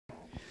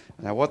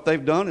Now, what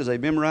they've done is they've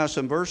memorized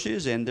some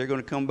verses, and they're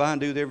going to come by and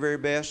do their very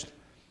best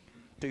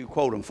to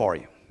quote them for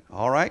you.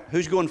 All right?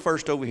 Who's going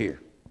first over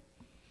here?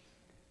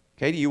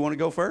 Katie, you want to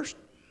go first?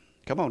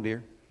 Come on,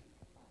 dear.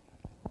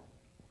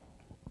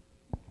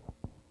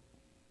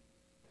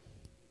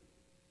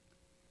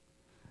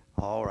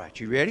 All right,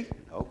 you ready?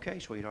 Okay,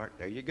 sweetheart.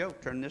 There you go.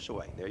 Turn this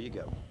away. There you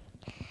go.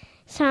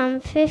 Psalm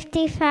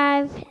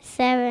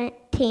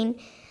 55:17.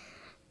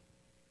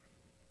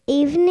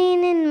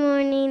 Evening and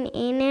morning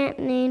and at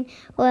noon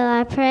will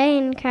I pray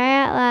and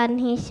cry out loud, and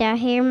he shall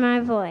hear my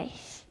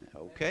voice.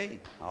 Okay,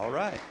 all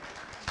right.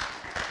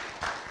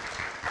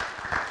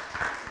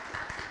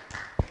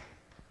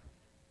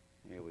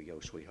 Here we go,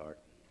 sweetheart.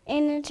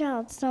 Inner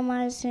child,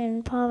 summarized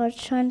in Proverbs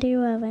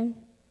 20:11.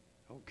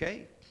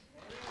 Okay.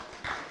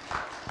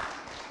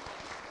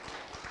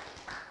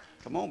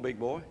 Come on, big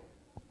boy.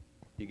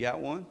 You got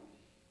one?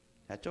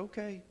 That's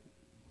okay.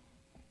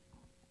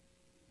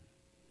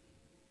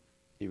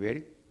 You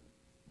ready?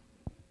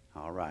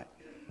 All right.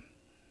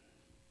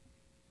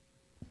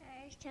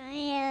 Verse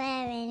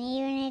 20:11.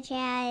 Even a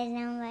child is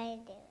known by his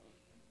doing.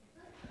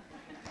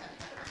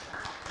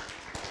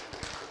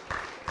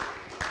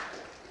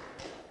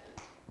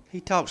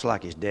 He talks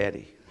like his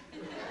daddy.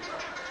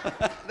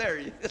 There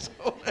he is.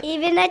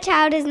 Even a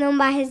child is known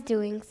by his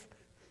doings.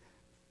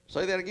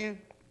 Say that again.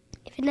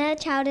 Even a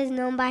child is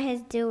known by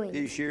his doings.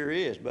 He sure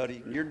is,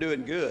 buddy. You're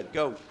doing good.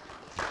 Go.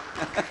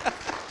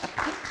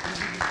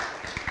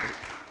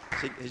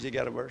 Has he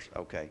got a verse?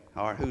 Okay.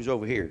 All right. Who's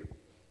over here?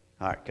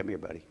 All right. Come here,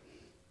 buddy.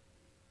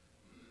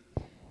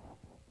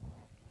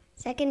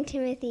 2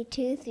 Timothy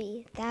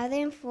 2:3. Thou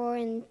therefore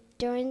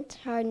endurance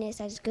hardness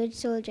as good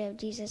soldier of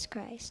Jesus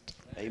Christ.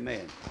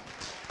 Amen.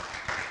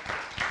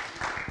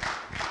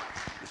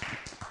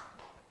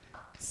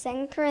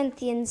 2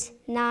 Corinthians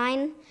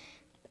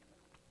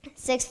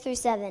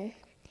 9:6-7.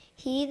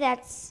 He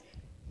that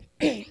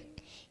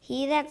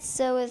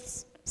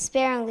soweth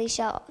sparingly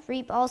shall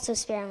reap also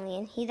sparingly,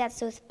 and he that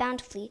soweth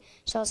bountifully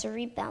shall also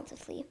reap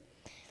bountifully.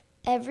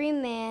 Every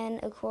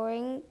man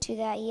according to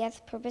that he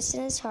hath purposed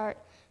in his heart,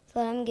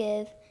 let him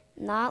give,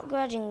 not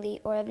grudgingly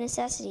or of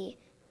necessity,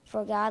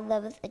 for God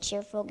loveth a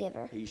cheerful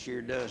giver. He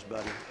sure does,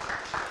 buddy.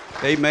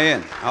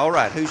 Amen. All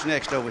right. Who's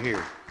next over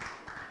here?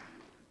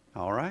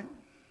 All right.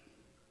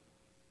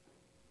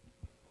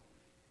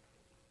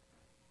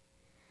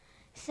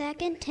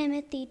 2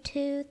 Timothy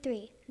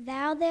 2:3.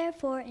 Thou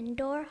therefore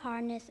endure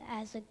hardness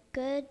as a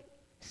good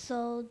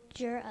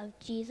soldier of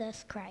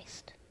Jesus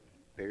Christ.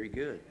 Very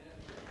good.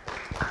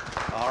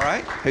 All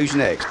right. Who's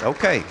next?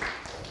 Okay.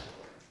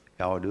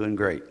 Y'all are doing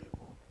great.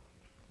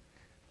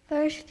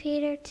 1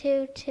 Peter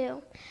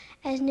 2:2.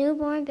 As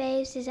newborn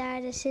babes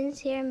desire the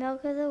sincere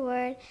milk of the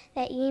word,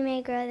 that ye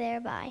may grow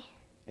thereby.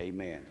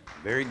 Amen.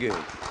 Very good.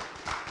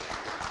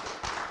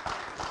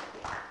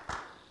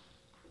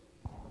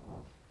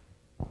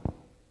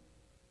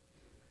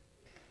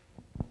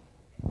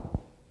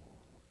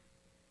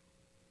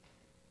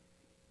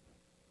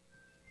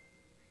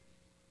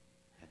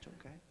 That's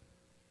okay.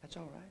 That's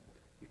all right.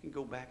 You can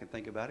go back and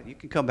think about it. You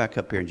can come back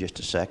up here in just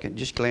a second.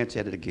 Just glance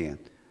at it again.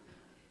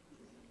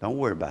 Don't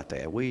worry about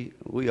that. We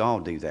all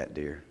do that,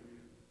 dear.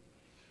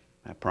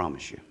 I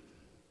promise you.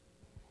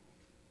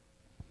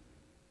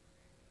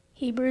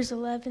 Hebrews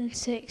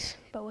 11:6.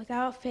 But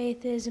without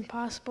faith it is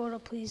impossible to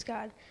please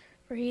God.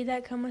 For he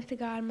that cometh to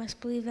God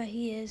must believe that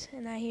he is,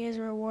 and that he is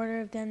a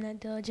rewarder of them that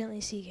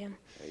diligently seek him.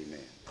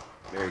 Amen.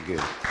 Very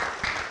good.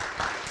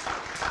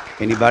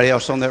 Anybody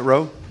else on that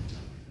row?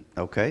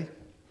 Okay.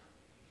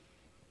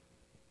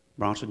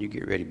 Bronson, you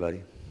get ready,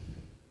 buddy.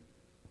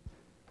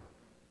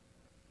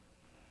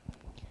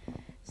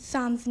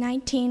 Psalms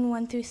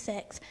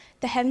 19:1-6.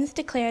 The heavens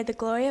declare the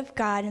glory of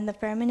God, and the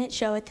firmament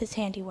showeth his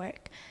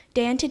handiwork.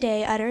 Day unto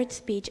day uttereth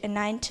speech, and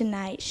night to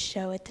night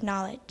showeth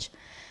knowledge.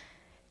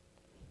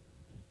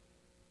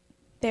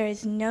 There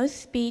is no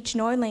speech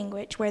nor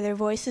language where their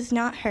voice is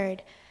not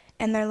heard,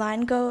 and their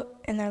line goes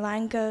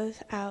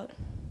out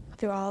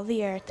through all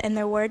the earth, and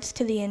their words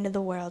to the end of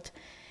the world.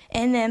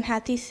 In them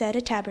hath he set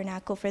a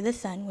tabernacle for the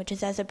sun, which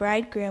is as a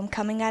bridegroom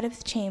coming out of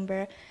his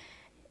chamber,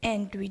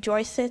 and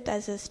rejoiceth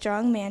as a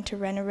strong man to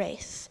run a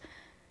race.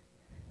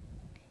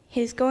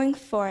 His going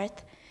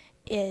forth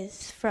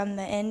is from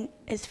the end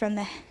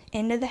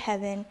of the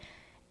heaven,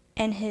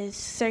 and his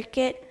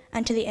circuit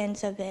unto the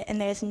ends of it, and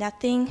there is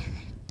nothing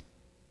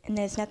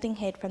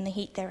hid from the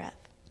heat thereof.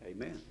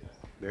 Amen.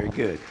 Very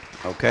good.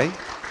 Okay.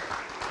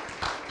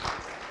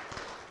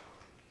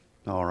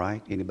 All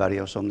right. Anybody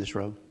else on this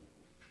row?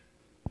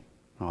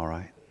 All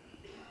right.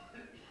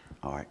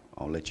 All right.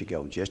 I'll let you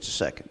go in just a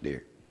second,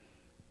 dear.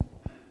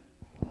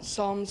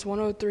 Psalms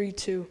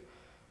 103:2.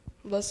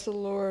 Bless the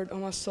Lord, O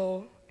my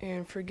soul,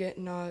 and forget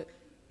not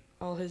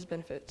all his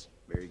benefits.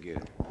 Very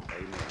good.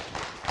 Amen.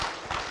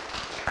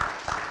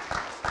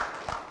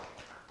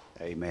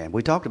 Amen.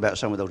 We talked about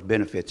some of those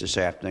benefits this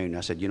afternoon.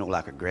 I said,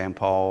 like a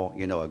grandpa,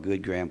 a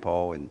good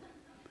grandpa, and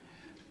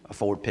a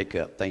Ford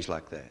pickup, things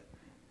like that.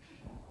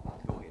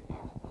 Go ahead, dear.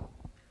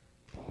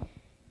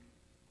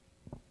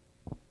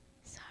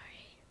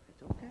 Sorry.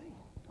 It's okay.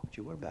 Don't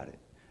you worry about it.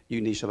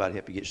 You need somebody to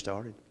help you get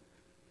started?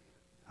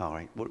 All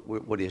right.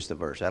 What is the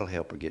verse? That'll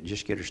help her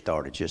just get her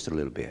started just a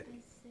little bit.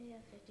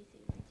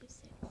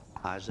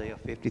 Isaiah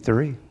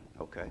 53.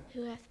 Okay.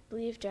 Who hath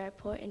believed our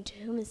report, and to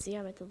whom is the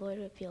arm of the Lord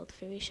revealed?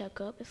 For we shall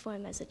go up before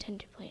him as a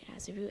tender plant,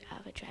 as a root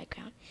out of a dry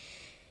ground.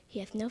 He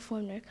hath no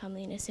form nor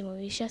comeliness, and when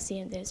we shall see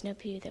him, there is no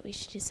beauty that we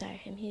should desire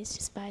him. He is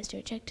despised and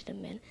rejected of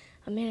men,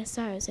 a man of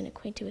sorrows and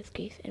acquainted with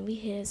grief. And we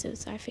hid as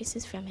those our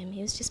faces from him.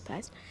 He was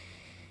despised,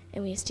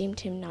 and we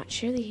esteemed him not.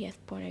 Surely he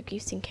hath borne our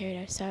griefs and carried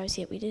our sorrows,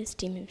 yet we did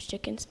esteem him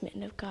stricken,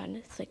 smitten of God, and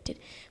afflicted.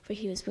 For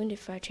he was wounded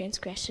for our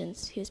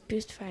transgressions, he was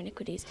bruised for our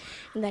iniquities,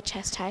 and the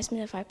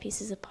chastisement of our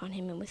peace is upon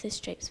him, and with his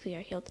stripes we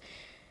are healed.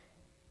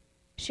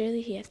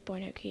 Surely he hath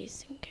borne our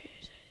griefs and carried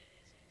our sorrows.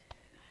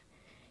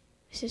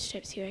 With his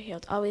stripes we are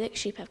healed. All we like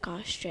sheep have gone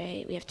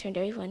astray. We have turned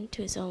every one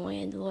to his own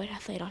way, and the Lord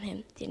hath laid on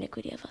him the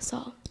iniquity of us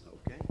all.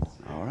 Okay.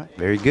 All right.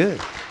 Very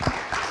good.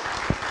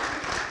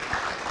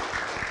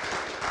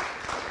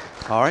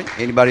 All right.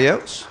 Anybody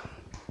else?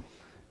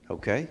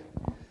 Okay.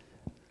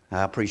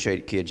 I appreciate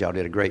it, kids. Y'all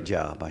did a great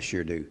job. I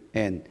sure do.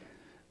 And,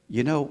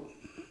 you know,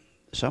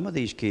 some of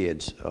these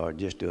kids are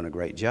just doing a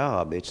great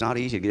job. It's not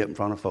easy to get up in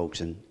front of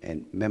folks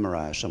and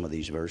memorize some of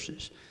these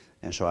verses.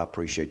 And so I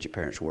appreciate your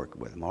parents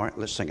working with them. All right,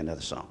 let's sing another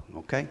song,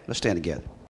 okay? Let's stand together.